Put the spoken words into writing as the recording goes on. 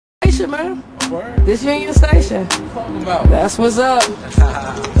Station, man. Word? This Union Station. What you talking about? That's what's up.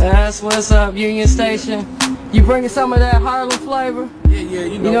 That's what's up, Union Station. You bringing some of that Harlem flavor? Yeah,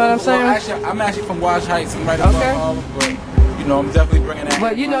 you know what I'm saying? Actually, I'm actually from Wash Heights. I'm right above Harlem, but you know, I'm definitely bringing that.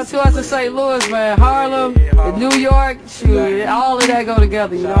 But you know, to us in St. Louis, man, Harlem, New York, shoot, all of that go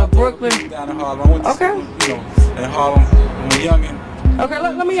together. You know, Brooklyn. Down in Harlem. I went to school, you know, in Harlem when we youngin'. Okay,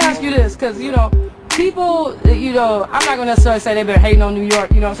 let me ask you this, because, you know, people, you know, I'm not going to necessarily say they've been hating on New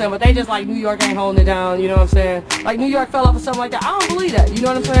York, you know what I'm saying, but they just like New York ain't holding it down, you know what I'm saying? Like New York fell off or something like that. I don't believe that, you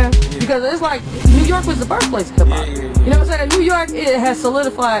know what I'm saying? Because it's like New York was the birthplace of hip-hop. You know what I'm saying? New York, it has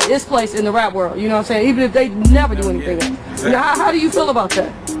solidified its place in the rap world, you know what I'm saying? Even if they never do anything else. You know, how do you feel about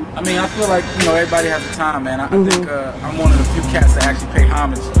that? I mean, I feel like, you know, everybody has a time, man. I think I'm one of the few cats that actually pay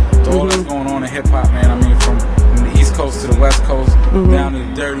homage to all that's going on in hip-hop, man. I mean, from the East Coast to the West Coast, down to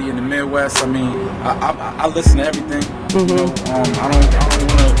the dirty in the Midwest. I mean, I listen to everything. You know, I don't want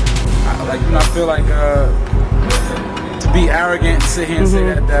to, like, you know, I feel like to be arrogant and sit here and say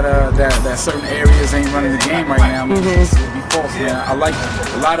that certain areas ain't running the game right now, I mean, this would be false, man. I like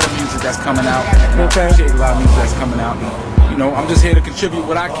a lot of the music that's coming out. I appreciate a lot of music that's coming out. You know, I'm just here to contribute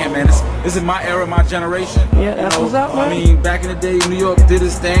what I can, man. This is my era, my generation. Yeah, that's what's up, man. I mean, back in the day, New York did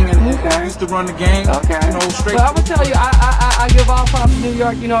its thing and used to run the game. You know, straight. But I would tell you, I give all props to New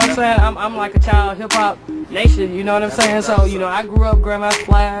York. You know what I'm saying? I'm like a child hip hop nation. You know what I'm saying? So you know, I grew up Grandma's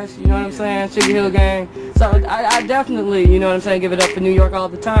Flash. You know what I'm saying? Sugar Hill Gang. So I definitely, you know what I'm saying, give it up for New York all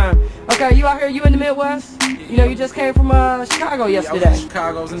the time. Okay, you out here? You in the Midwest? You know, you just came from Chicago yesterday. Yeah, I was in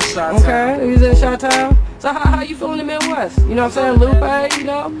Chicago. I was in the Chi-Town. Okay, you was in Chi-Town. So how you feeling in the Midwest? You know what I'm saying? Lupe, you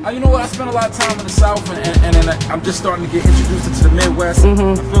know? You know what? I spent a lot of time in the South, and then I'm just starting to get introduced into the Midwest.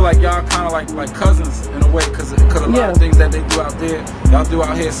 I feel like y'all kind of like cousins in a way, because a lot of things that they do out there, y'all do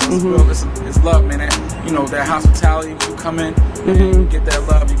out here. So it's love, man. And, you know, that hospitality, when you come in, you get that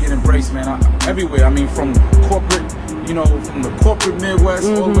love, you get embraced, man. Everywhere. I mean, from corporate, you know, from the corporate Midwest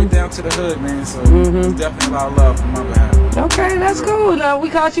all the way down to the hood, man. So there's definitely a lot of love from my behalf. Okay, that's cool. Now, we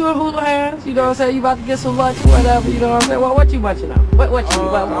caught you in hula hands, you know what I'm saying? You about to get some lunch or whatever, you know what I'm saying? Well, what you munching on? What you,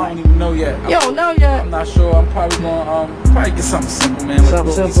 I don't even know yet. You don't know yet? I'm not sure. I'm probably going to probably get something simple, man.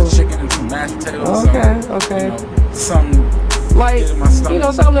 Like some chicken and some mashed potatoes. Okay. You know, something like, in my stomach. You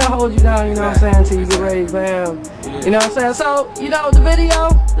know, something that hold you down, you know what I'm saying, until you get ready, bam. You know what I'm saying? So, you know, the video,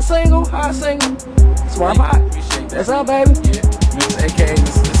 the single, hot single, Swap Hot. Appreciate that. What's up, baby? Yeah. Mims, a.k.a.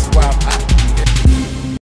 This is why